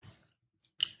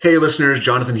Hey listeners,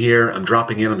 Jonathan here. I'm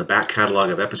dropping in on the back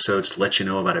catalog of episodes to let you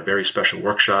know about a very special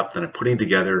workshop that I'm putting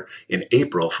together in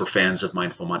April for fans of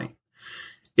Mindful Money.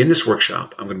 In this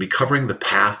workshop, I'm going to be covering the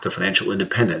path to financial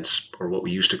independence, or what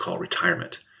we used to call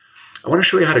retirement. I want to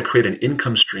show you how to create an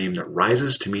income stream that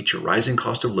rises to meet your rising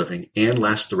cost of living and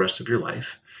lasts the rest of your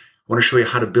life. I want to show you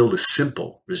how to build a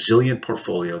simple, resilient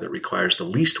portfolio that requires the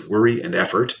least worry and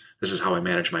effort. This is how I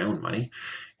manage my own money.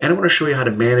 And I want to show you how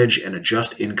to manage and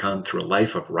adjust income through a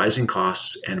life of rising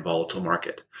costs and volatile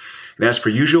market. And as per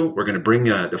usual, we're going to bring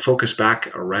the focus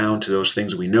back around to those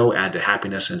things we know add to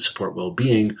happiness and support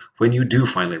well-being when you do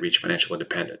finally reach financial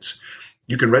independence.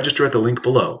 You can register at the link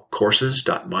below,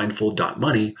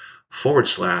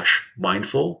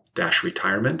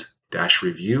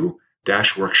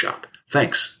 courses.mindful.money/mindful-retirement-review-workshop.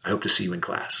 Thanks. I hope to see you in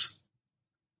class.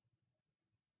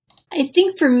 I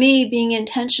think for me, being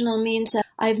intentional means that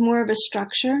I have more of a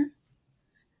structure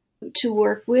to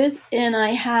work with and I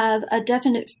have a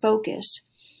definite focus.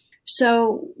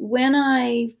 So when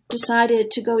I decided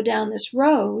to go down this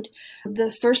road,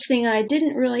 the first thing, I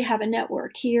didn't really have a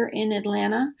network here in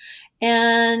Atlanta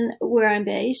and where I'm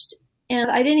based. And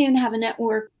I didn't even have a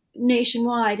network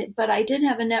nationwide, but I did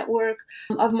have a network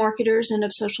of marketers and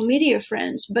of social media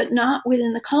friends, but not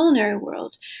within the culinary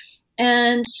world.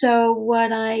 And so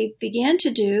what I began to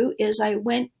do is I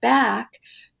went back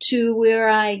to where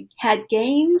I had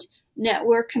gained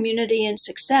network, community, and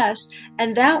success.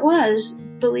 And that was,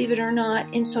 believe it or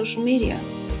not, in social media.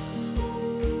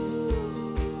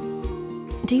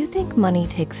 Do you think money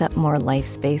takes up more life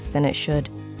space than it should?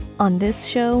 On this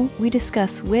show, we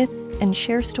discuss with and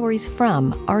share stories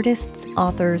from artists,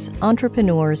 authors,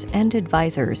 entrepreneurs, and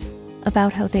advisors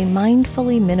about how they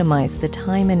mindfully minimize the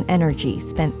time and energy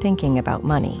spent thinking about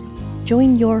money.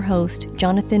 Join your host,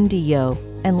 Jonathan Dio,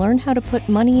 and learn how to put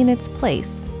money in its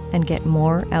place and get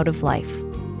more out of life.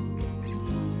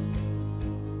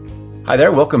 Hi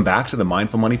there. Welcome back to the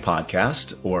Mindful Money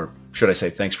Podcast, or should I say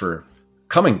thanks for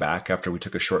coming back after we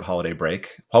took a short holiday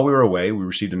break. While we were away, we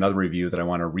received another review that I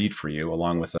want to read for you,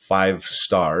 along with 5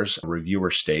 stars. A reviewer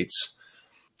states,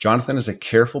 Jonathan is a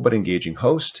careful but engaging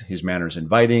host. His manner is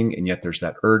inviting, and yet there's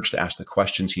that urge to ask the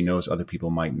questions he knows other people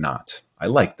might not. I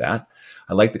like that.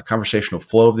 I like the conversational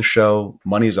flow of the show.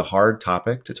 Money is a hard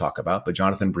topic to talk about, but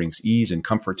Jonathan brings ease and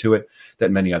comfort to it that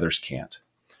many others can't.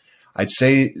 I'd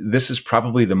say this is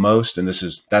probably the most, and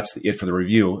that's it for the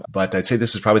review, but I'd say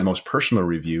this is probably the most personal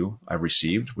review I've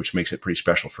received, which makes it pretty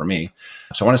special for me.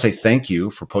 So I want to say thank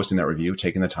you for posting that review,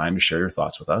 taking the time to share your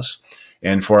thoughts with us.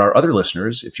 And for our other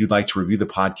listeners, if you'd like to review the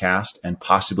podcast and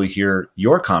possibly hear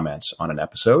your comments on an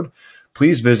episode,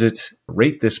 please visit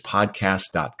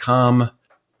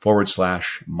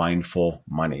ratethispodcast.com/mindful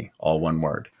money, all one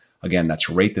word. Again, that's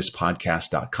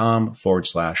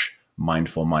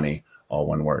ratethispodcast.com/mindful money, all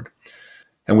one word.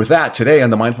 And with that, today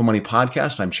on the Mindful Money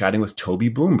Podcast, I'm chatting with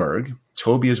Toby Bloomberg.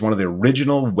 Toby is one of the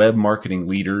original web marketing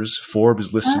leaders.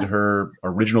 Forbes listed her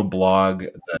original blog,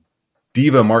 the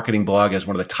Diva Marketing blog, as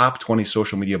one of the top 20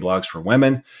 social media blogs for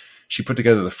women. She put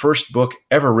together the first book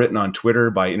ever written on Twitter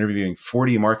by interviewing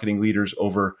 40 marketing leaders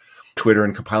over Twitter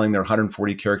and compiling their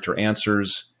 140 character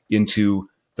answers into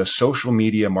the Social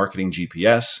Media Marketing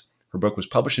GPS. Her book was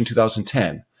published in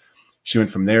 2010. She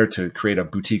went from there to create a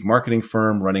boutique marketing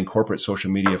firm running corporate social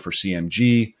media for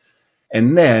CMG.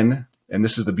 And then, and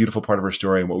this is the beautiful part of her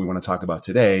story and what we want to talk about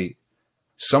today,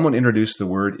 someone introduced the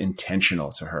word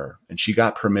intentional to her, and she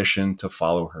got permission to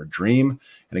follow her dream.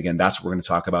 And again, that's what we're going to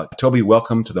talk about. Toby,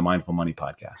 welcome to the Mindful Money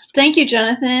Podcast. Thank you,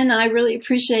 Jonathan. I really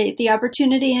appreciate the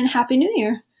opportunity, and Happy New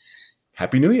Year.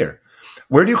 Happy New Year.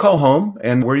 Where do you call home,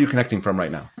 and where are you connecting from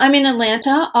right now? I'm in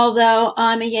Atlanta, although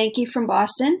I'm a Yankee from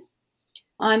Boston.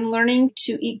 I'm learning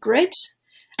to eat grits,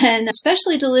 and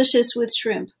especially delicious with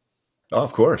shrimp. Oh,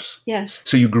 of course. Yes.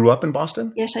 So you grew up in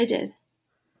Boston? Yes, I did.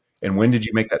 And when did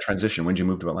you make that transition? When did you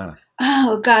move to Atlanta?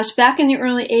 Oh, gosh. Back in the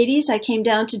early 80s, I came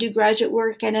down to do graduate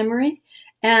work at Emory.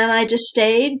 And I just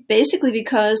stayed basically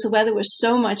because the weather was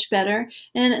so much better.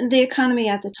 And the economy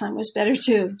at the time was better,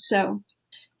 too. So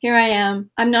here I am.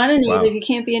 I'm not a native. Wow. You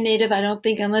can't be a native, I don't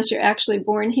think, unless you're actually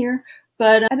born here.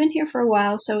 But I've been here for a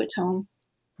while, so it's home.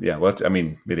 Yeah, well,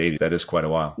 mid-80s, that is quite a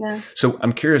while. Yeah. So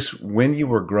I'm curious, when you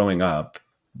were growing up,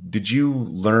 did you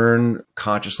learn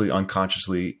consciously,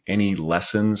 unconsciously, any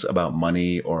lessons about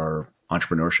money or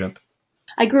entrepreneurship?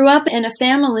 I grew up in a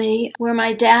family where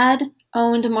my dad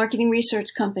owned a marketing research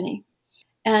company.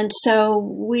 And so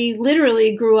we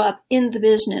literally grew up in the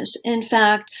business. In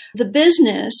fact, the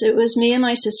business, it was me and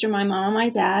my sister, my mom, my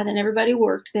dad, and everybody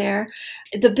worked there.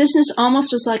 The business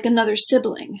almost was like another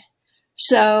sibling.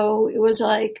 So it was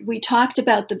like we talked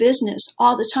about the business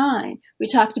all the time. We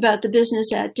talked about the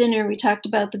business at dinner. We talked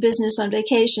about the business on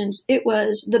vacations. It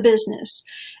was the business.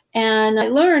 And I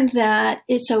learned that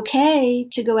it's okay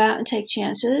to go out and take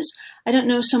chances. I don't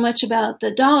know so much about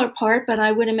the dollar part, but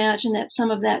I would imagine that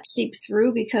some of that seeped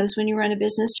through, because when you run a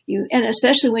business, and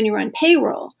especially when you run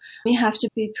payroll, you have to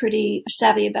be pretty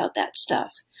savvy about that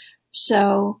stuff.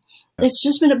 So it's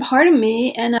just been a part of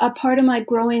me and a part of my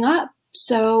growing up.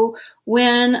 So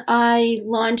when I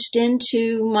launched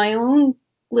into my own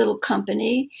little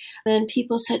company, and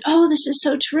people said, "Oh, this is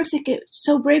so terrific. It's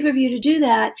so brave of you to do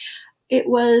that." It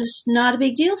was not a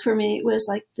big deal for me. It was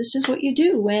like, this is what you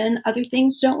do when other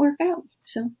things don't work out.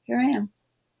 So here I am.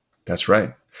 That's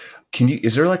right.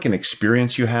 Is there like an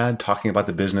experience you had talking about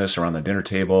the business around the dinner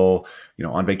table,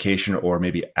 on vacation or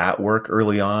maybe at work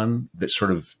early on that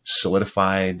sort of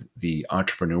solidified the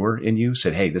entrepreneur in you,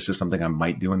 said, hey, this is something I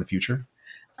might do in the future?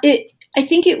 I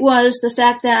think it was the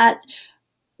fact that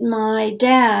my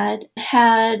dad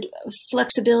had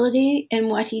flexibility in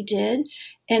what he did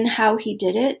and how he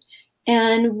did it.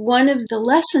 And one of the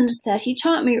lessons that he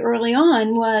taught me early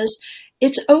on was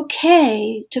it's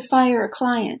okay to fire a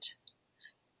client.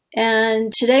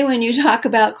 And today when you talk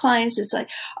about clients, it's like,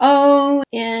 oh,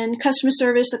 in customer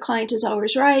service, the client is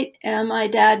always right. And my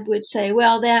dad would say,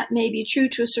 well, that may be true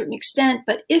to a certain extent,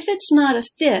 but if it's not a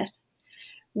fit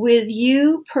with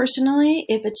you personally,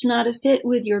 if it's not a fit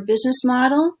with your business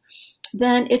model,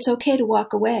 then it's okay to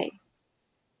walk away.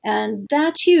 And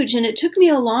that's huge. And it took me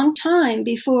a long time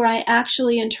before I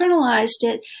actually internalized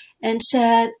it and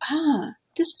said,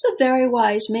 this is a very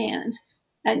wise man,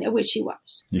 and which he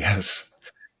was. Yes.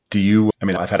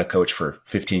 I've had a coach for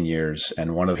 15 years,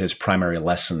 and one of his primary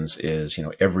lessons is,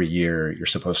 every year you're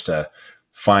supposed to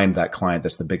find that client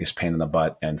that's the biggest pain in the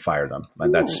butt and fire them.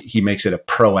 And he makes it a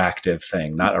proactive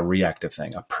thing, not a reactive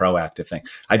thing, a proactive thing.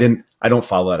 I don't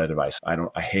follow that advice.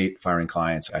 I hate firing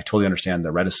clients. I totally understand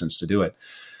the reticence to do it.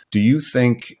 Do you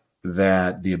think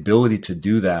that the ability to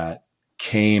do that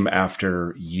came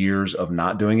after years of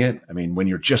not doing it? I mean, when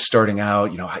you're just starting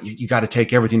out, you got to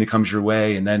take everything that comes your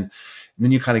way, and then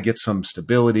you kind of get some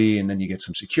stability, and then you get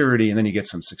some security, and then you get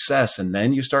some success, and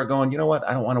then you start going, you know what?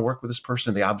 I don't want to work with this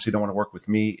person. They obviously don't want to work with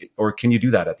me. Or can you do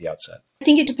that at the outset? I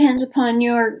think it depends upon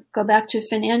go back to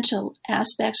financial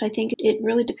aspects. I think it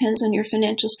really depends on your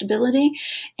financial stability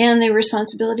and the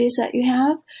responsibilities that you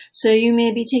have. So you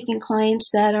may be taking clients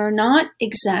that are not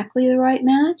exactly the right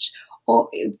match, or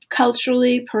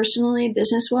culturally, personally,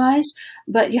 business-wise,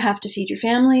 but you have to feed your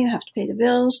family, you have to pay the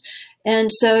bills.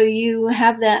 And so you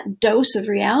have that dose of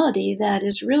reality that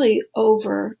is really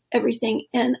over everything.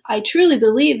 And I truly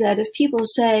believe that if people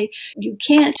say you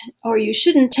can't or you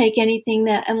shouldn't take anything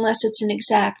that unless it's an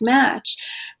exact match,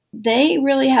 they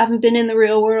really haven't been in the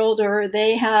real world, or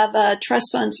they have a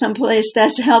trust fund someplace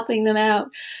that's helping them out,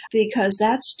 because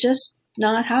that's just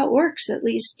not how it works, at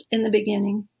least in the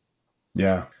beginning.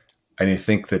 Yeah. And I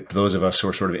think that those of us who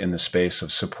are sort of in the space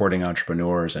of supporting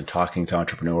entrepreneurs and talking to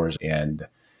entrepreneurs, and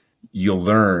you'll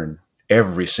learn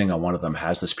every single one of them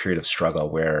has this period of struggle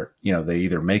where, they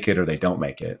either make it or they don't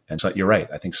make it. And so you're right.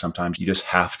 I think sometimes you just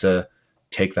have to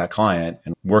take that client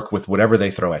and work with whatever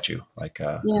they throw at you.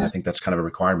 And I think that's kind of a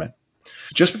requirement.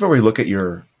 Just before we look at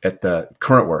the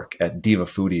current work at Diva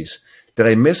Foodies, did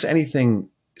I miss anything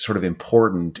sort of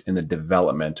important in the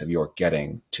development of your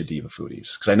getting to Diva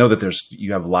Foodies? Because I know that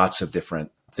you have lots of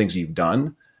different things you've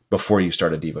done before you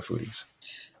started Diva Foodies.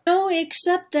 No,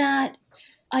 except that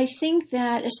I think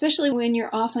that especially when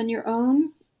you're off on your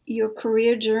own, your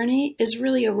career journey is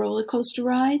really a roller coaster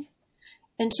ride.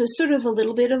 And so sort of a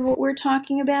little bit of what we're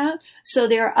talking about. So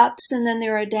there are ups and then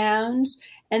there are downs,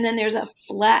 and then there's a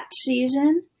flat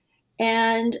season.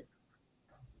 And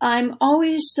I'm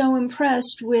always so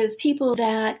impressed with people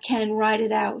that can ride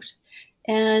it out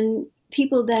and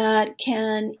people that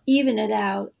can even it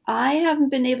out. I haven't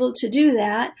been able to do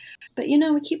that, but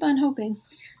we keep on hoping.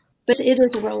 But it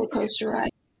is a roller coaster ride.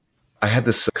 I had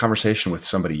this conversation with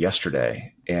somebody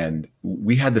yesterday, and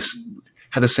we had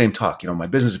the same talk. My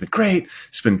business has been great.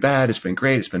 It's been bad. It's been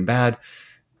great. It's been bad.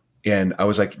 And I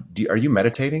was like, are you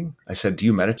meditating? I said, do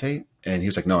you meditate? And he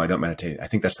was like, no, I don't meditate. I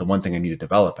think that's the one thing I need to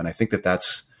develop. And I think that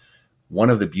that's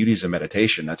one of the beauties of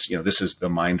meditation. That's, this is the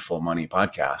Mindful Money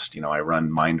podcast. I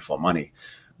run Mindful Money.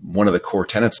 One of the core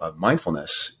tenets of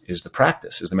mindfulness is the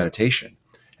practice, is the meditation.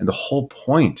 And the whole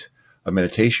point of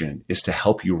meditation is to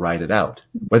help you ride it out,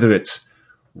 whether it's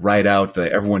ride out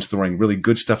everyone's throwing really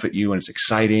good stuff at you and it's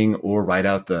exciting, or ride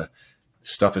out the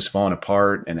stuff is falling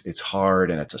apart and it's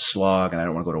hard and it's a slog and I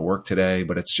don't want to go to work today.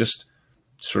 But it's just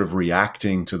sort of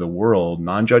reacting to the world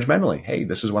non-judgmentally. Hey,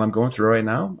 this is what I'm going through right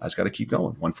now. I just got to keep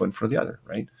going, one foot in front of the other,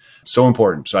 right? So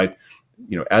important. So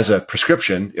as a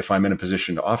prescription, if I'm in a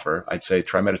position to offer, I'd say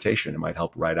try meditation. It might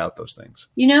help ride out those things.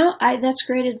 That's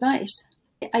great advice.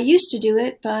 I used to do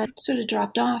it, but sort of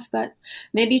dropped off. But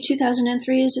maybe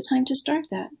 2003 is the time to start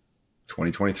that.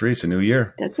 2023, it's a new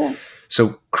year. That's it.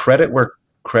 So credit where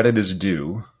credit is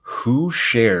due. Who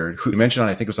you mentioned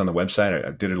I think it was on the website.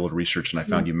 I did a little research and I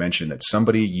found you mentioned that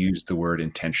somebody used the word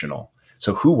intentional.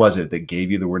 So who was it that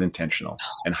gave you the word intentional?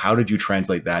 And how did you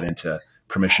translate that into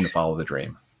permission to follow the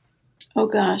dream? Oh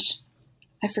gosh,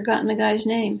 I've forgotten the guy's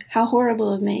name. How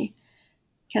horrible of me.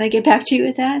 Can I get back to you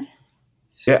with that?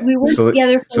 Yeah. We worked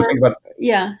together so think about it.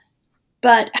 Yeah.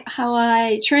 But how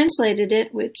I translated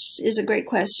it, which is a great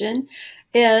question,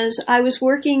 is I was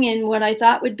working in what I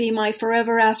thought would be my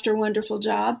forever after wonderful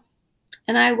job.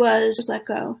 And I was let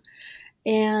go.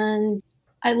 And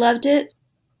I loved it.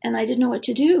 And I didn't know what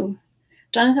to do.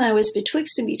 Jonathan, I was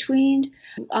betwixt and between.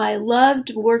 I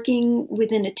loved working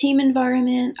within a team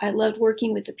environment. I loved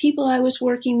working with the people I was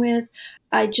working with.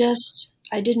 I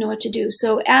didn't know what to do.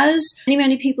 So as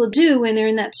many people do when they're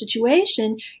in that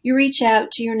situation, you reach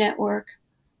out to your network.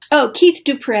 Oh, Keith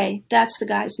Dupre. That's the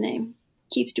guy's name.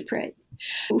 Keith Dupre,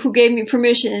 who gave me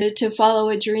permission to follow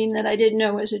a dream that I didn't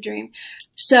know was a dream.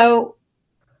 So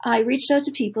I reached out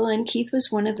to people, and Keith was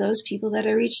one of those people that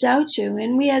I reached out to.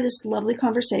 And we had this lovely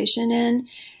conversation. And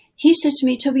he said to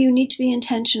me, Toby, you need to be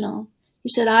intentional. He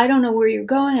said, I don't know where you're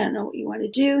going. I don't know what you want to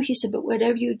do. He said, but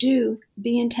whatever you do,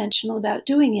 be intentional about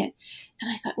doing it.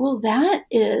 And I thought, well, that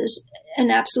is an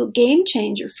absolute game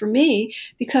changer for me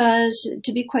because,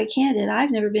 to be quite candid,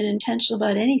 I've never been intentional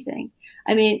about anything.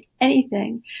 I mean,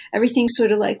 anything. Everything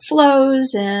sort of like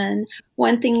flows and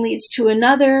one thing leads to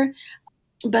another.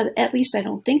 But at least I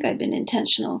don't think I've been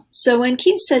intentional. So when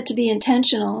Keith said to be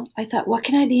intentional, I thought, what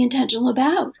can I be intentional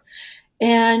about?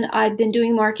 And I've been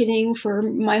doing marketing for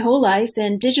my whole life,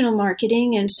 and digital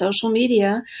marketing and social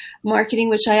media marketing,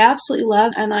 which I absolutely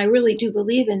love, and I really do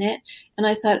believe in it. And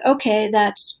I thought, okay,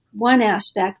 that's one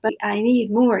aspect, but I need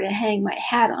more to hang my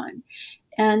hat on.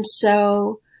 And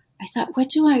so I thought, what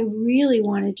do I really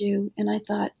want to do? And I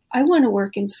thought, I want to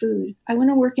work in food. I want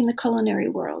to work in the culinary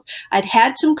world. I'd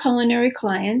had some culinary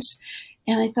clients,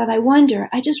 and I thought,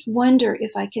 I just wonder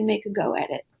if I can make a go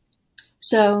at it.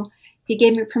 So he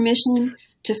gave me permission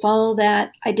to follow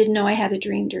that. I didn't know I had a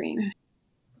dream.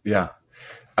 Yeah.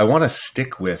 I want to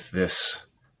stick with this,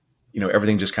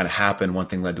 everything just kind of happened. One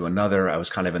thing led to another. I was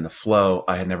kind of in the flow.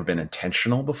 I had never been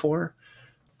intentional before.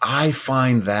 I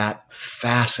find that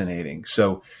fascinating.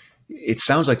 So it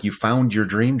sounds like you found your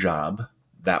dream job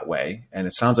that way. And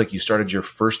it sounds like you started your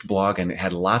first blog and it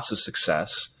had lots of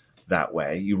success that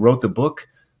way. You wrote the book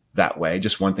that way.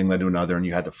 Just one thing led to another and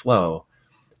you had the flow.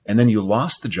 And then you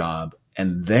lost the job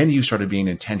and then you started being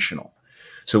intentional.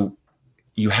 So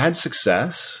you had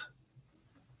success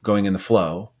going in the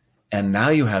flow and now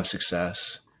you have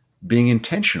success being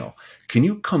intentional. Can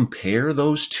you compare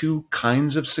those two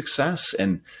kinds of success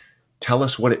and tell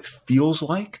us what it feels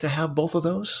like to have both of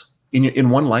those in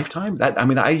one lifetime?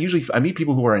 I meet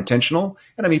people who are intentional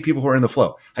and I meet people who are in the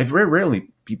flow. I rarely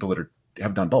meet people that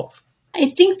have done both. I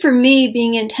think for me,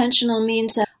 being intentional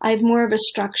means that I have more of a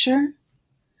structure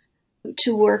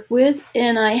to work with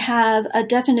and I have a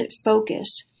definite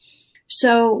focus.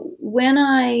 So when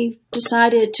I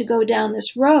decided to go down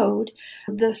this road,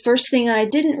 the first thing, I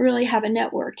didn't really have a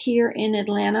network here in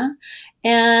Atlanta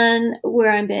and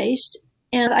where I'm based.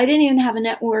 And I didn't even have a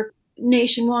network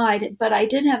nationwide, but I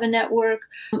did have a network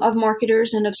of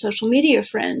marketers and of social media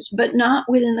friends, but not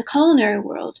within the culinary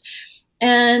world.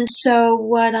 And so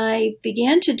what I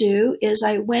began to do is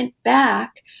I went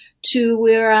back to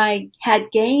where I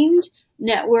had gained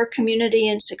network, community,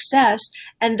 and success.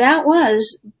 And that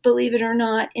was, believe it or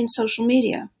not, in social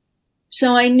media.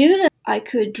 So I knew that I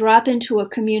could drop into a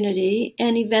community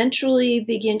and eventually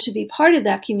begin to be part of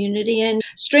that community. And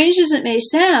strange as it may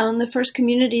sound, the first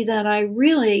community that I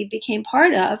really became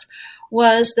part of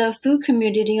was the food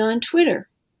community on Twitter.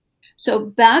 So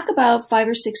back about 5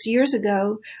 or 6 years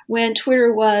ago, when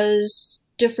Twitter was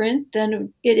different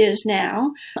than it is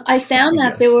now, I found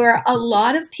that there were a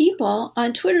lot of people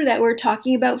on Twitter that were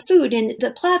talking about food, and the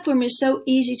platform is so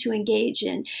easy to engage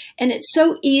in and it's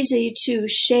so easy to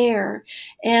share.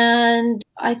 And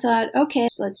I thought, okay,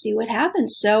 let's see what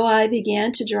happens. So I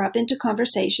began to drop into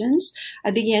conversations.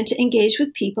 I began to engage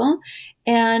with people.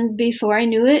 And before I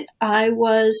knew it, I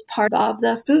was part of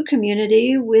the food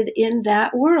community within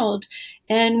that world.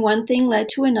 And one thing led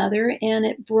to another, and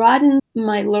it broadened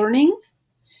my learning.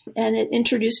 And it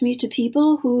introduced me to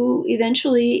people who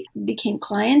eventually became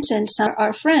clients and some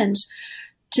are friends.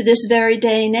 to this very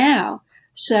day now.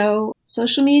 So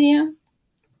social media,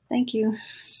 thank you.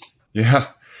 Yeah.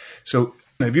 So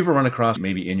have you ever run across,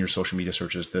 maybe in your social media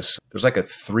searches, there's like a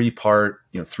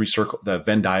the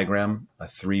Venn diagram, a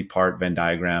 3-part Venn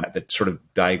diagram that sort of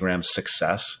diagrams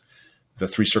success. The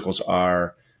 3 circles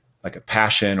are like a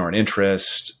passion or an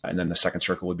interest. And then the second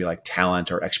circle would be like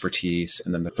talent or expertise.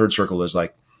 And then the third circle is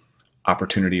like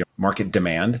opportunity or market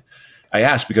demand. I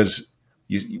ask because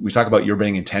we talk about you're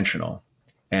being intentional.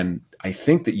 And I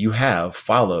think that you have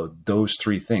followed those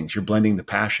 3 things. You're blending the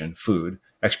passion, food,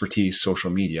 expertise, social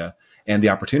media, and the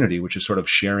opportunity, which is sort of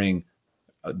sharing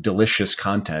delicious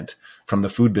content from the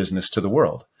food business to the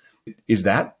world. Is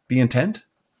that the intent?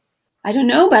 I don't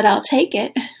know, but I'll take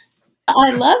it.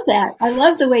 I love that. I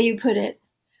love the way you put it.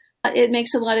 It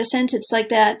makes a lot of sense. It's like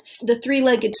the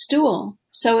 3-legged stool.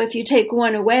 So if you take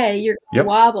one away, you're going to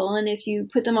wobble. And if you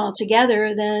put them all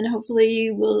together, then hopefully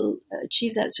you will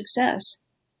achieve that success.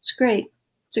 It's great.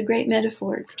 It's a great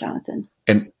metaphor, Jonathan.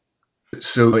 And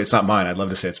so it's not mine. I'd love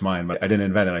to say it's mine, but I didn't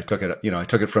invent it. I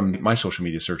took it from my social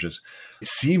media searches. It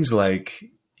seems like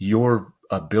your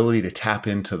ability to tap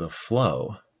into the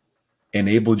flow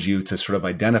enabled you to sort of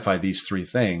identify these 3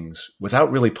 things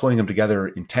without really pulling them together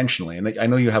intentionally. And I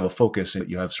know you have a focus and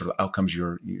you have sort of outcomes,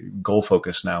 your goal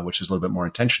focus now, which is a little bit more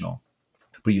intentional,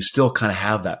 but you still kind of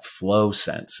have that flow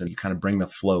sense and you kind of bring the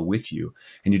flow with you.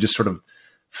 And you just sort of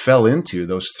fell into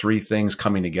those 3 things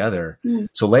coming together.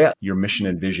 So lay out your mission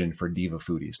and vision for Diva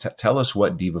Foodies. Tell us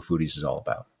what Diva Foodies is all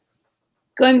about.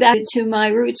 Going back to my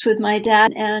roots with my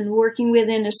dad and working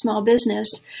within a small business,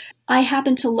 I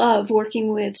happen to love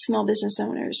working with small business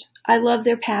owners. I love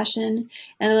their passion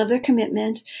and I love their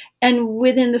commitment. And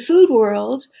within the food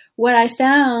world, what I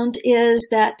found is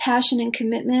that passion and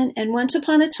commitment, and once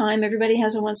upon a time, everybody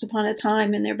has a once upon a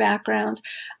time in their background.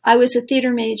 I was a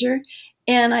theater major,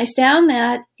 and I found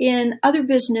that in other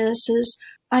businesses,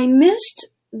 I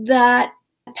missed that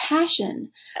passion.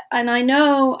 And I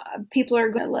know people are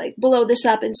going to like blow this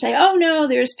up and say, oh no,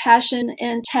 there's passion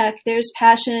in tech, there's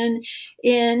passion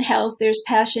in health, there's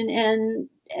passion in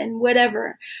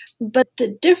whatever. But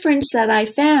the difference that I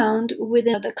found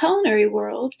within the culinary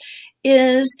world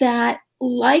is that,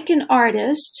 like an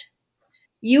artist,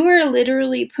 you are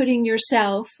literally putting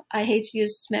yourself, I hate to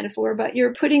use this metaphor, but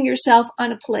you're putting yourself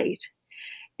on a plate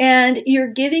and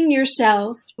you're giving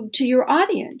yourself to your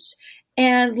audience.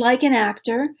 And like an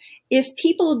actor, if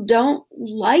people don't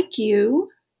like you,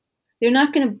 they're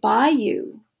not going to buy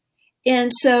you.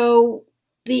 And so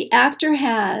the actor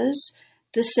has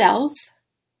the self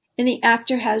and the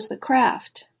actor has the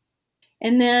craft.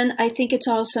 And then I think it's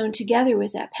all sewn together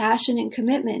with that passion and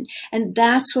commitment. And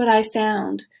that's what I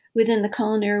found within the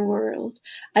culinary world.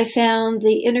 I found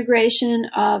the integration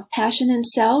of passion and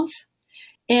self.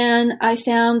 And I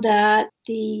found that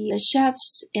the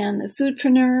chefs and the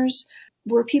foodpreneurs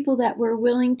were people that were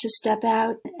willing to step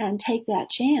out and take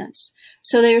that chance.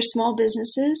 So they're small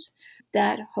businesses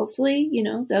that hopefully,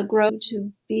 they'll grow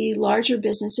to be larger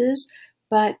businesses,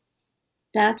 but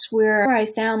that's where I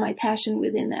found my passion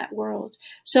within that world.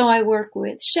 So I work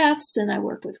with chefs and I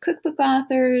work with cookbook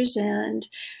authors, and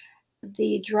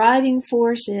the driving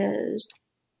force is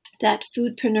that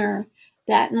foodpreneur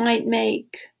that might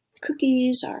make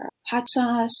cookies or hot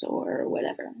sauce or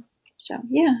whatever. So,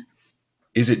 yeah.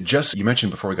 Is it just, you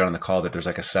mentioned before we got on the call that there's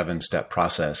like a 7-step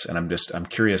process, and I'm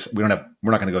curious, we're not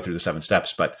going to go through the 7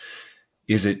 steps, but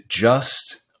is it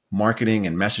just marketing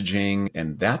and messaging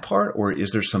and that part, or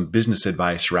is there some business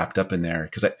advice wrapped up in there?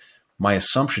 Because my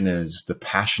assumption is the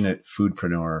passionate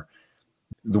foodpreneur,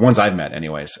 the ones I've met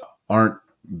anyways, aren't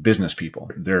business people.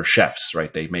 They're chefs,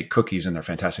 right? They make cookies and they're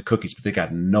fantastic cookies, but they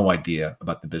got no idea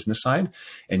about the business side.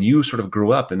 And you sort of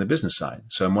grew up in the business side.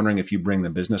 So I'm wondering if you bring the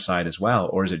business side as well,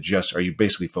 or are you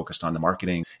basically focused on the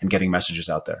marketing and getting messages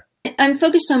out there? I'm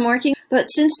focused on marketing, but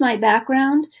since my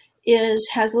background has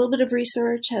a little bit of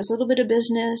research, has a little bit of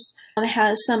business,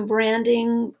 has some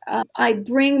branding, I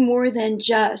bring more than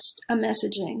just a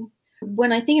messaging.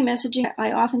 When I think of messaging,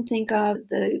 I often think of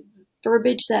the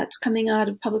verbiage that's coming out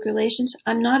of public relations.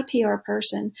 I'm not a PR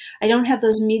person. I don't have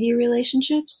those media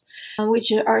relationships,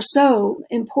 which are so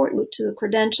important to the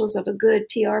credentials of a good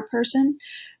PR person.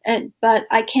 But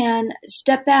I can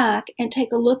step back and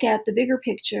take a look at the bigger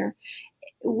picture,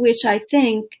 which I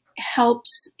think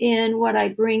helps in what I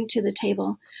bring to the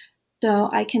table.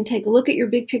 So I can take a look at your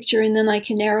big picture, and then I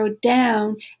can narrow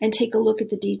down and take a look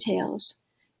at the details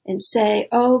and say,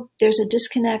 oh, there's a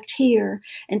disconnect here.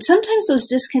 And sometimes those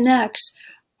disconnects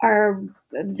are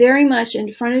very much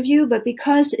in front of you, but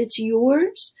because it's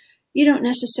yours, you don't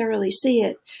necessarily see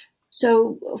it.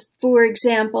 So, for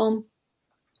example,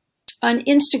 on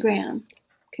Instagram,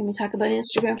 Can we talk about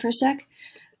Instagram for a sec?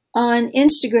 On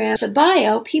Instagram, the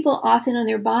bio, people often on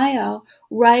their bio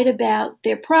write about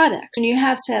their products. And you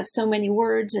have to have so many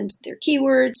words and their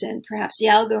keywords, and perhaps the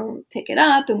algorithm will pick it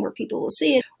up and where people will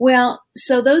see it. Well,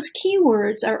 so those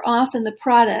keywords are often the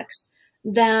products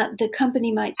that the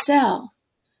company might sell.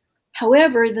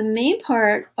 However, the main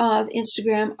part of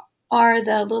Instagram are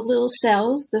the little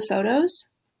cells, the photos,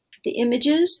 the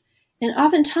images, and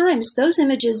oftentimes those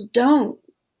images don't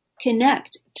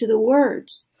connect to the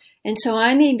words. And so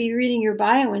I may be reading your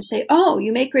bio and say, oh,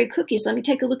 you make great cookies. Let me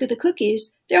take a look at the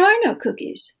cookies. There are no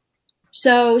cookies.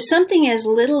 So something as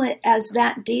little as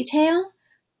that detail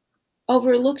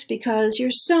overlooked because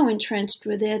you're so entrenched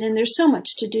with it and there's so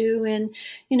much to do. And,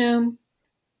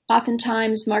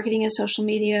 oftentimes marketing and social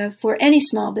media for any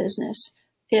small business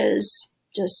is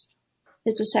just,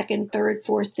 it's a second, third,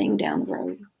 fourth thing down the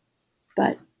road.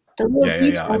 But the little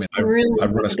details can really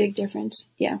make a big difference.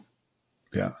 Yeah.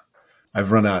 Yeah.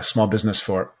 I've run a small business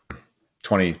for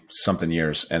 20 something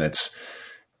years, and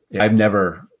I've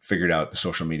never figured out the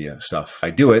social media stuff.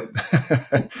 I do it,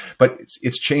 but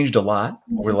it's changed a lot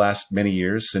over the last many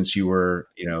years since you were,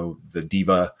 the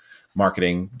Diva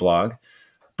marketing blog.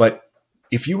 But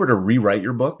if you were to rewrite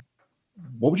your book,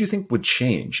 what would you think would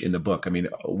change in the book? I mean,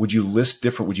 would you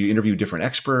interview different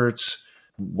experts?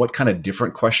 What kind of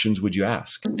different questions would you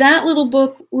ask? That little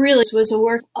book really was a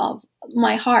work of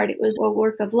my heart. It was a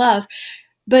work of love,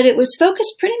 but it was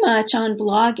focused pretty much on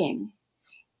blogging.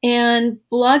 And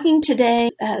blogging today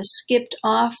has skipped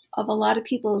off of a lot of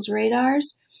people's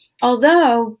radars.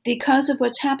 Although, because of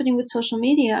what's happening with social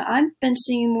media, I've been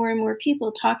seeing more and more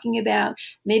people talking about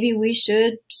maybe we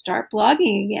should start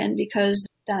blogging again because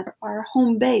that's our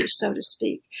home base, so to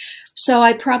speak. So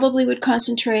I probably would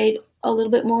concentrate a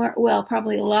little bit more,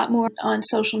 probably a lot more on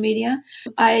social media.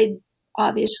 I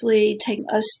obviously take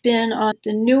a spin on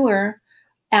the newer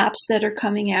apps that are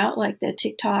coming out, like the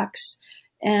TikToks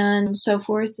and so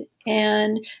forth,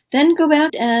 and then go back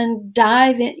and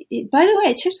dive in. By the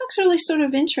way, TikTok's really sort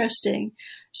of interesting.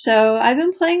 So I've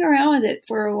been playing around with it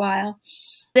for a while.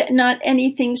 Not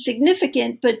anything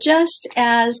significant, but just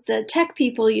as the tech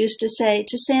people used to say,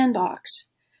 to sandbox.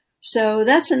 So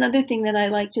that's another thing that I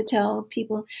like to tell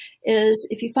people is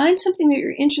if you find something that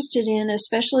you're interested in,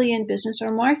 especially in business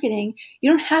or marketing,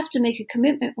 you don't have to make a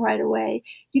commitment right away.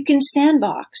 You can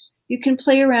sandbox. You can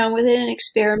play around with it and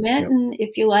experiment. Yep. And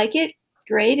if you like it,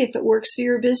 great. If it works for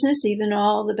your business, even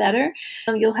all the better.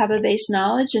 You'll have a base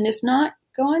knowledge. And if not,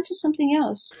 go on to something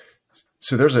else.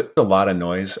 So there's a lot of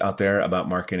noise out there about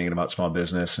marketing and about small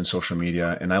business and social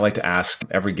media. And I like to ask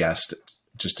every guest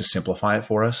just to simplify it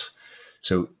for us.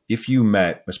 So if you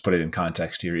met, let's put it in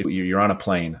context here, you're on a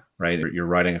plane, right? You're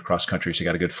riding across country, so you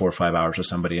got a good 4 or 5 hours with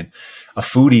somebody, and a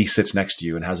foodie sits next to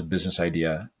you and has a business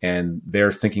idea, and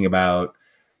they're thinking about,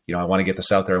 I want to get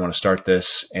this out there, I want to start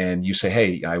this, and you say,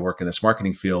 hey, I work in this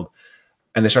marketing field,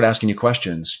 and they start asking you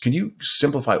questions. Can you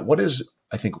simplify, what is,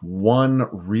 I think, one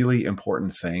really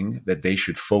important thing that they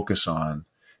should focus on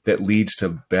that leads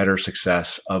to better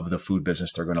success of the food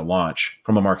business they're going to launch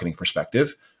from a marketing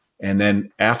perspective? And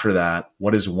then after that,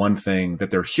 what is one thing that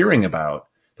they're hearing about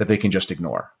that they can just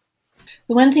ignore?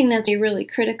 The one thing that's really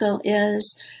critical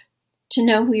is to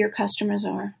know who your customers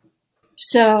are.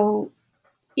 So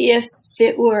if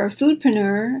it were a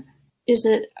foodpreneur, is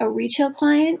it a retail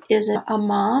client? Is it a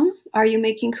mom? Are you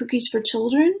making cookies for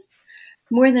children?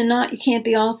 More than not, you can't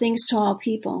be all things to all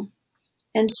people.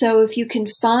 And so if you can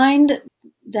find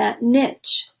that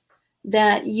niche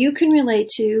that you can relate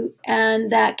to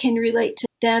and that can relate to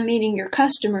them, meaning your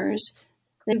customers,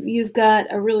 then you've got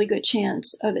a really good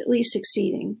chance of at least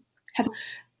succeeding. Have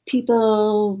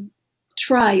people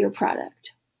try your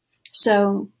product.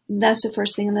 So that's the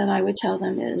first thing that I would tell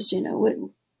them is,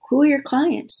 who are your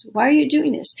clients? Why are you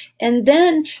doing this? And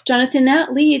then, Jonathan,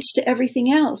 that leads to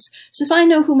everything else. So if I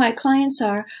know who my clients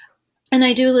are and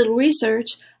I do a little research,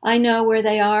 I know where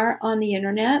they are on the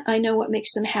internet. I know what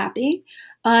makes them happy.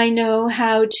 I know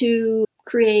how to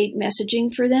create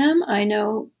messaging for them. I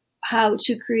know how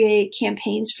to create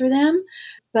campaigns for them.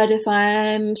 But if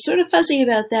I'm sort of fuzzy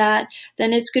about that,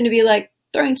 then it's going to be like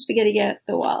throwing spaghetti at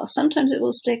the wall. Sometimes it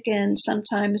will stick and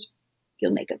sometimes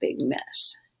you'll make a big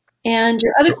mess. And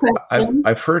your other question.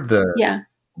 I've heard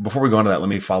before we go on to that, let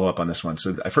me follow up on this one.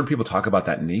 So I've heard people talk about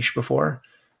that niche before.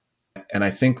 And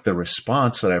I think the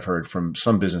response that I've heard from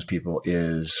some business people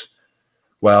is,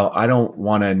 well, I don't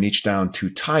want to niche down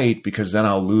too tight because then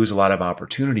I'll lose a lot of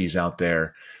opportunities out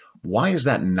there. Why is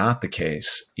that not the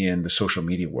case in the social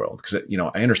media world? Because,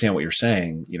 I understand what you're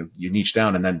saying, you niche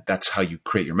down and then that's how you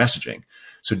create your messaging.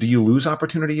 So do you lose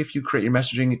opportunity if you create your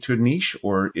messaging to a niche,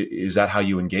 or is that how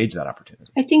you engage that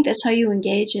opportunity? I think that's how you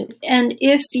engage it. And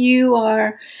if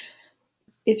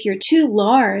you're too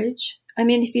large, I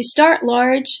mean, if you start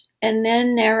large and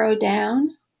then narrow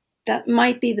down, that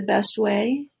might be the best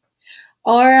way.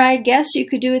 Or I guess you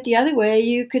could do it the other way.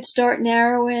 You could start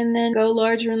narrow and then go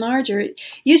larger and larger. It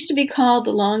used to be called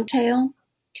the long tail,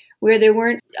 where there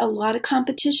weren't a lot of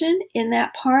competition in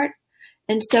that part.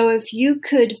 And so if you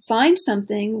could find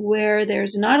something where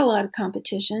there's not a lot of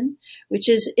competition, which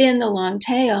is in the long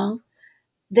tail,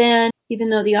 then even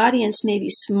though the audience may be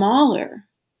smaller,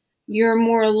 you're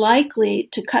more likely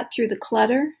to cut through the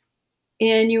clutter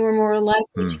and you are more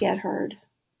likely to get heard.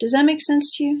 Does that make sense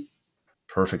to you?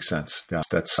 Perfect sense. Yeah,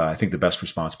 that's I think the best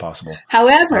response possible.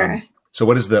 However, so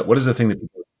what is the thing that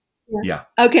people? Yeah.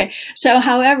 Okay. So,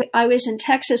 however, I was in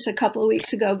Texas a couple of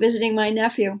weeks ago visiting my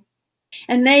nephew,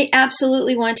 and they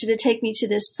absolutely wanted to take me to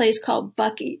this place called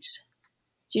Buc-ee's.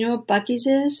 Do you know what Buc-ee's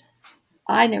is?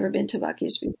 I'd never been to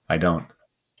Buc-ee's before. I don't.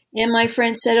 And my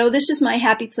friend said, "Oh, this is my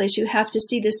happy place. You have to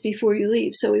see this before you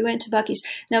leave." So we went to Buc-ee's.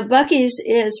 Now, Buc-ee's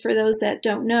is, for those that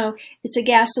don't know, it's a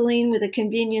gasoline with a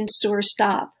convenience store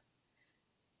stop.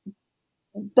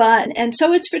 And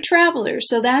so it's for travelers.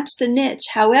 So that's the niche.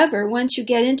 However, once you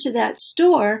get into that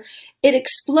store, it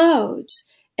explodes,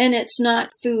 and it's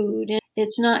not food, and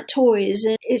it's not toys,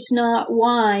 and it's not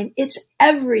wine. It's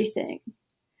everything.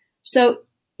 So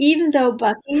even though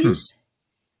Buc-ee's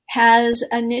has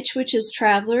a niche, which is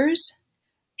travelers,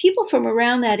 people from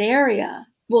around that area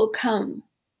will come.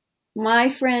 My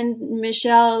friend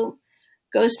Michelle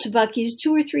goes to Buc-ee's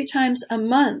 2 or 3 times a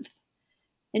month.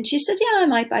 And she said, yeah, I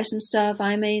might buy some stuff.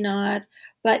 I may not.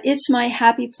 But it's my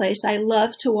happy place. I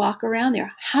love to walk around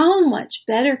there. How much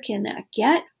better can that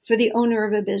get for the owner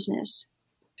of a business?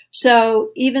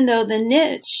 So even though the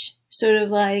niche sort of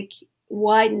like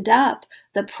widened up,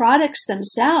 the products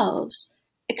themselves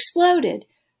exploded.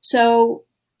 So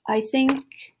I think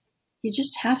you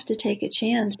just have to take a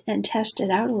chance and test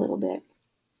it out a little bit.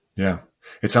 Yeah.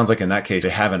 It sounds like in that case, they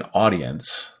have an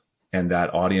audience, and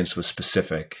that audience was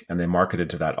specific, and they marketed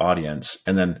to that audience,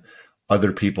 and then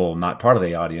other people not part of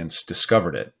the audience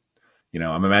discovered it. You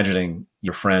know, I'm imagining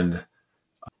your friend,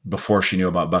 before she knew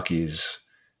about Buc-ee's,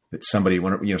 that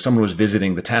someone was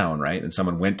visiting the town, right? And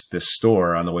someone went to this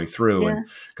store on the way through and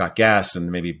got gas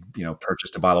and maybe,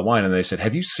 purchased a bottle of wine. And they said,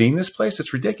 "Have you seen this place?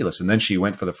 It's ridiculous." And then she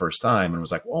went for the first time and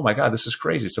was like, "Oh my God, this is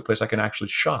crazy. It's a place I can actually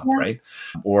shop," right?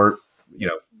 Or,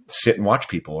 sit and watch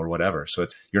people or whatever. So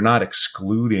you're not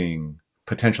excluding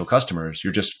potential customers.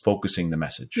 You're just focusing the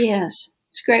message. Yes.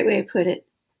 It's a great way to put it.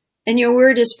 And your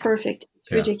word is perfect.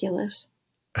 It's ridiculous.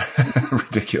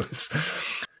 Ridiculous.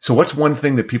 So what's one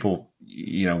thing that people,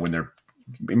 when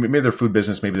maybe they're food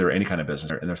business, maybe they're any kind of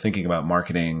business, and they're thinking about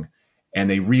marketing, and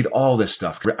they read all this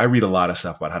stuff. I read a lot of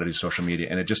stuff about how to do social media,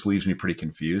 and it just leaves me pretty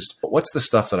confused. But what's the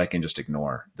stuff that I can just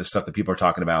ignore? The stuff that people are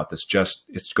talking about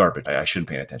it's garbage. I shouldn't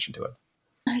pay attention to it.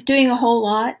 Doing a whole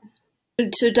lot.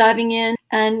 So diving in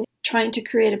and trying to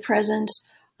create a presence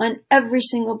on every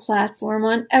single platform,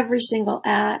 on every single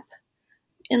app.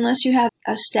 Unless you have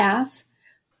a staff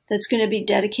that's going to be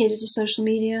dedicated to social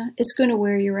media, it's going to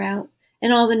wear you out.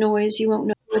 And all the noise, you won't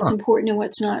know what's important and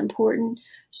what's not important.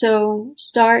 So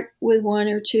start with 1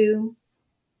 or 2,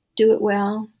 do it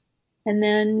well, and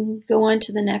then go on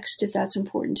to the next if that's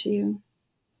important to you.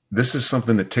 This is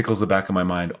something that tickles the back of my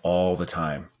mind all the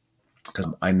time. Because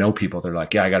I know people that are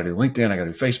like, yeah, I got to do LinkedIn, I got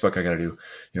to do Facebook, I got to do,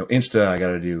 Insta, I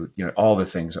got to do, all the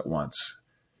things at once.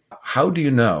 How do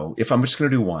you know, if I'm just going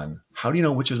to do one, how do you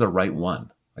know which is the right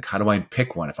one? Like, how do I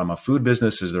pick one? If I'm a food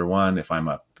business, is there one? If I'm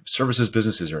a services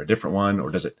business, is there a different one?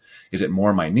 Or is it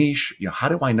more my niche? How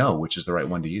do I know which is the right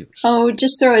one to use? Oh,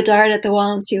 just throw a dart at the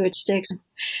wall and see what sticks.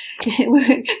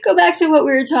 Go back to what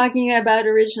we were talking about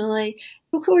originally.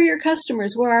 Who are your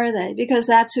customers? Where are they? Because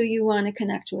that's who you want to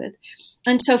connect with.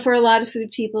 And so for a lot of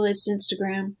food people, it's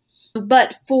Instagram.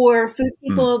 But for food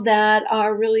people that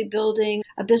are really building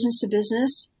a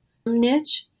business-to-business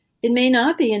niche, it may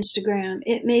not be Instagram.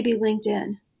 It may be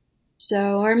LinkedIn.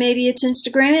 Or maybe it's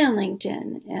Instagram and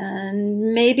LinkedIn.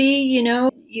 And maybe,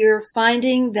 you're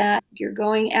finding that you're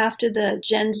going after the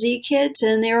Gen Z kids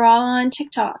and they're all on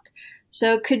TikTok.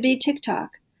 So it could be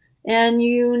TikTok. And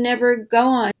you never go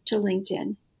on to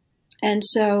LinkedIn. And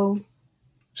so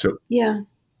yeah.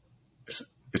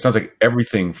 It sounds like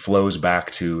everything flows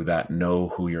back to that know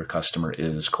who your customer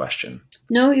is question.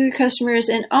 Know who your customer is.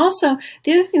 And also,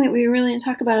 the other thing that we really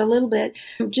talk about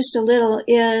just a little,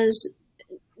 is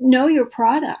know your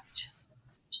product.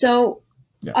 So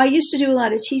I used to do a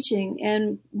lot of teaching,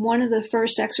 and one of the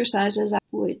first exercises I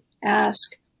would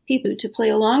ask people to play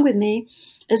along with me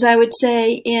is I would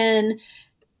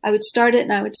start it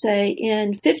and I would say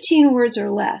in 15 words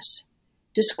or less,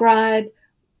 describe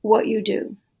what you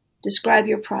do, describe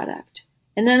your product.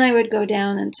 And then I would go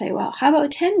down and say, well, how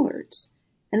about 10 words?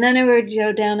 And then I would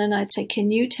go down and I'd say, can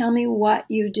you tell me what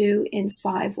you do in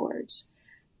 5 words?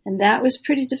 And that was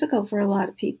pretty difficult for a lot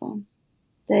of people.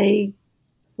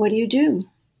 What do you do?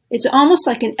 It's almost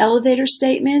like an elevator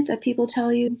statement that people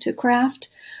tell you to craft.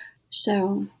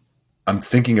 So I'm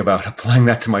thinking about applying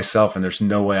that to myself, and there's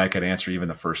no way I could answer even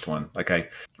the first one. Like I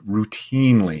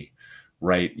routinely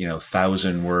write,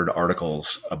 1,000-word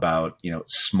articles about,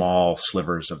 small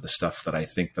slivers of the stuff that I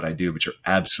think that I do, but you're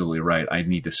absolutely right. I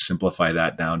need to simplify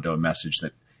that down to a message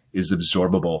that is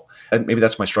absorbable. And maybe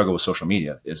that's my struggle with social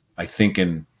media is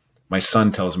my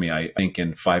son tells me I think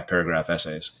in 5-paragraph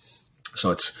essays.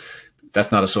 So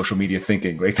that's not a social media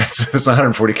thinking, right? That's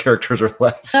 140 characters or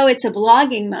less. So it's a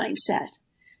blogging mindset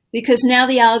because now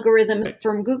the algorithm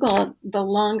from Google, the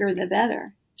longer the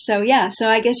better. So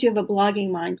I guess you have a blogging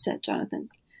mindset, Jonathan.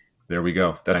 There we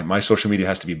go. My social media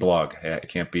has to be blog. It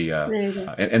can't be,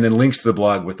 and then links to the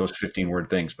blog with those 15-word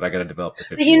things, but I got to develop the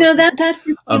 15 that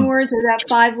 15 words or that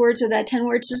 5 words or that 10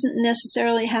 words doesn't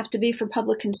necessarily have to be for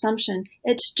public consumption.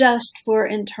 It's just for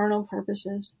internal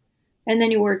purposes. And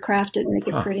then you word craft it and make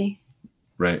it pretty.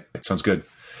 Right. It sounds good.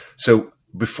 So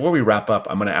before we wrap up,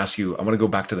 I'm going to ask you, I want to go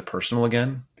back to the personal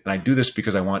again. And I do this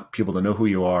because I want people to know who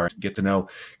you are, get to know.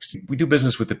 We do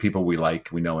business with the people we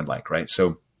know and like, right?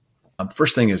 So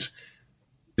first thing is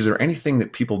there anything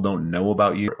that people don't know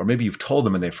about you, or maybe you've told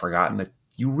them and they've forgotten that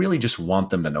you really just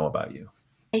want them to know about you?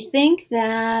 I think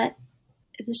that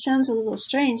this sounds a little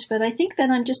strange, but I think that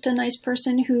I'm just a nice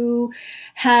person who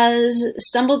has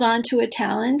stumbled onto a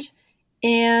talent,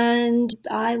 and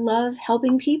I love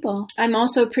helping people. I'm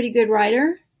also a pretty good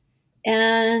writer.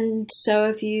 And so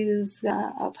if you've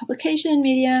got a publication,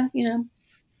 media,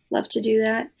 love to do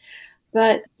that.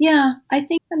 But I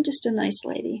think I'm just a nice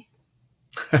lady.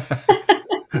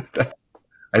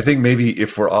 I think maybe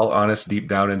if we're all honest deep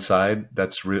down inside,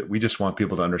 we just want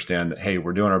people to understand that, hey,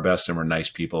 we're doing our best and we're nice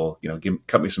people.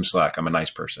 Cut me some slack. I'm a nice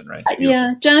person, right?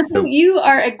 Jonathan, you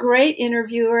are a great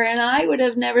interviewer, and I would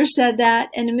have never said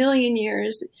that in a million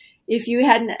years if you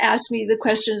hadn't asked me the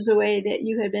questions the way that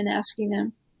you had been asking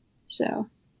them. So,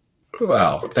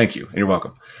 wow, thank you, and you're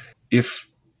welcome. Let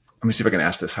me see if I can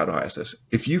ask this. How do I ask this?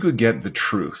 If you could get the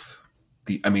truth,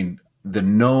 the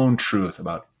known truth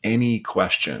about any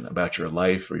question about your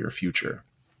life or your future,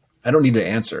 I don't need to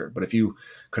answer, but if you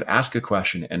could ask a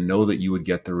question and know that you would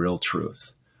get the real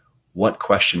truth, what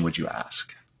question would you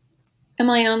ask? Am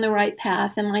I on the right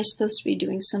path? Am I supposed to be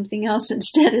doing something else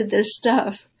instead of this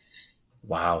stuff?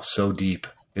 Wow, so deep.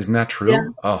 Isn't that true? Yeah.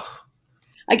 Oh,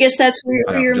 I guess that's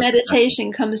where your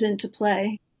meditation comes into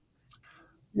play.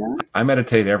 Yeah. I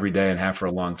meditate every day and have for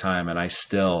a long time, and I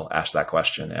still ask that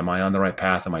question. Am I on the right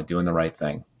path? Am I doing the right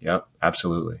thing? Yep,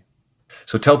 absolutely.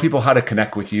 So tell people how to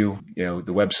connect with you,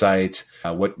 the website,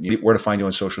 where to find you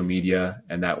on social media,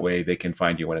 and that way they can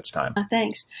find you when it's time.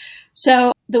 Thanks.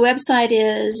 So the website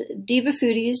is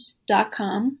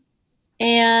divafoodies.com.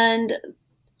 And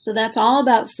so that's all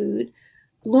about food.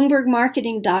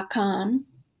 Bloombergmarketing.com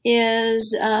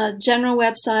is a general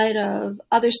website of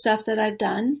other stuff that I've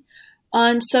done.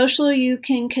 On social, you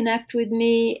can connect with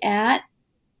me at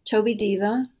Toby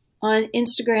Diva on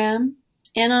Instagram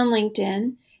and on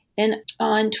LinkedIn. And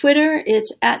on Twitter,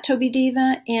 it's at Toby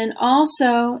Diva and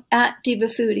also at Diva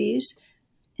Foodies.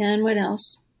 And what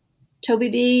else?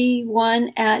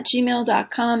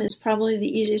 TobyB1@gmail.com is probably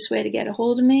the easiest way to get a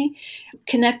hold of me.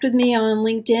 Connect with me on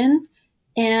LinkedIn.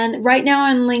 And right now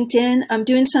on LinkedIn, I'm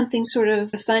doing something sort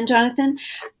of fun, Jonathan.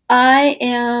 I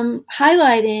am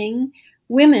highlighting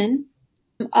women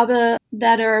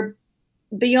that are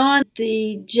beyond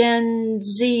the Gen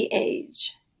Z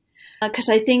age, because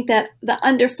I think that the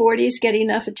under 40s get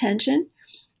enough attention.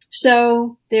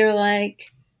 So they're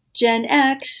like Gen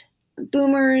X,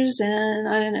 boomers, and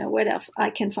I don't know what else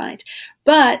I can find.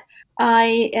 But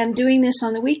I am doing this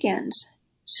on the weekends.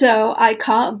 So I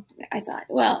thought,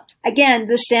 well, again,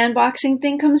 the sandboxing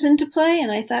thing comes into play.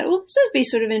 And I thought, well, this would be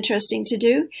sort of interesting to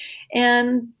do.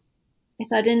 And I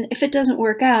thought, if it doesn't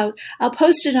work out, I'll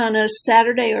post it on a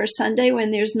Saturday or a Sunday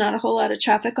when there's not a whole lot of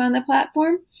traffic on the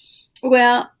platform.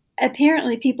 Well,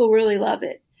 apparently people really love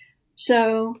it.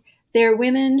 So they're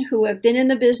women who have been in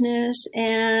the business,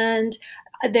 and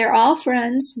they're all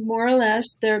friends, more or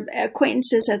less. They're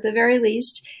acquaintances at the very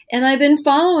least. And I've been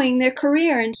following their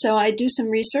career. And so I do some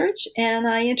research and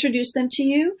I introduce them to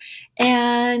you.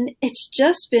 And it's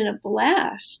just been a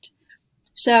blast.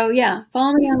 So,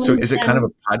 follow me on LinkedIn. So is it kind of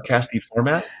a podcasty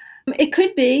format? It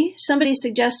could be. Somebody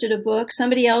suggested a book.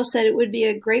 Somebody else said it would be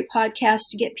a great podcast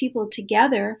to get people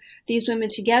together, these women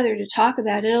together, to talk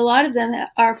about it. A lot of them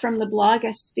are from the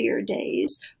blogosphere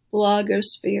days.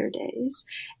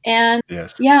 And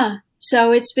Yes. yeah,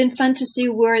 so it's been fun to see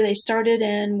where they started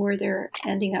and where they're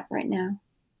ending up right now.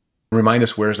 Remind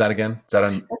us, where is that again? Is that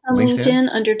on That's on LinkedIn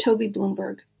under Toby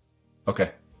Bloomberg.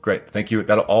 Okay, great. Thank you.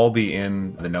 That'll all be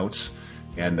in the notes.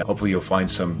 And hopefully you'll find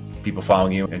some people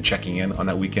following you and checking in on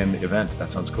that weekend event.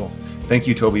 That sounds cool. Thank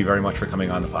you, Toby, very much for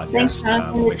coming on the podcast. Thanks,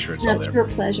 Jonathan. We'll make sure it's all there.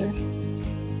 It's a pleasure.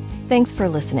 Thanks for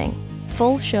listening.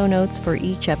 Full show notes for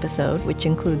each episode, which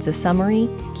includes a summary,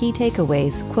 key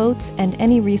takeaways, quotes, and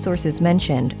any resources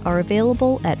mentioned, are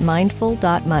available at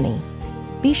mindful.money.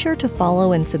 Be sure to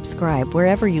follow and subscribe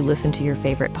wherever you listen to your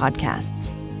favorite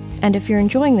podcasts. And if you're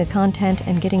enjoying the content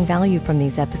and getting value from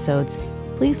these episodes,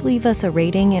 please leave us a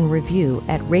rating and review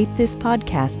at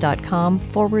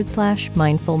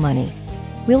ratethispodcast.com/mindfulmoney.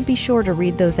 We'll be sure to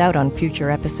read those out on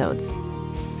future episodes.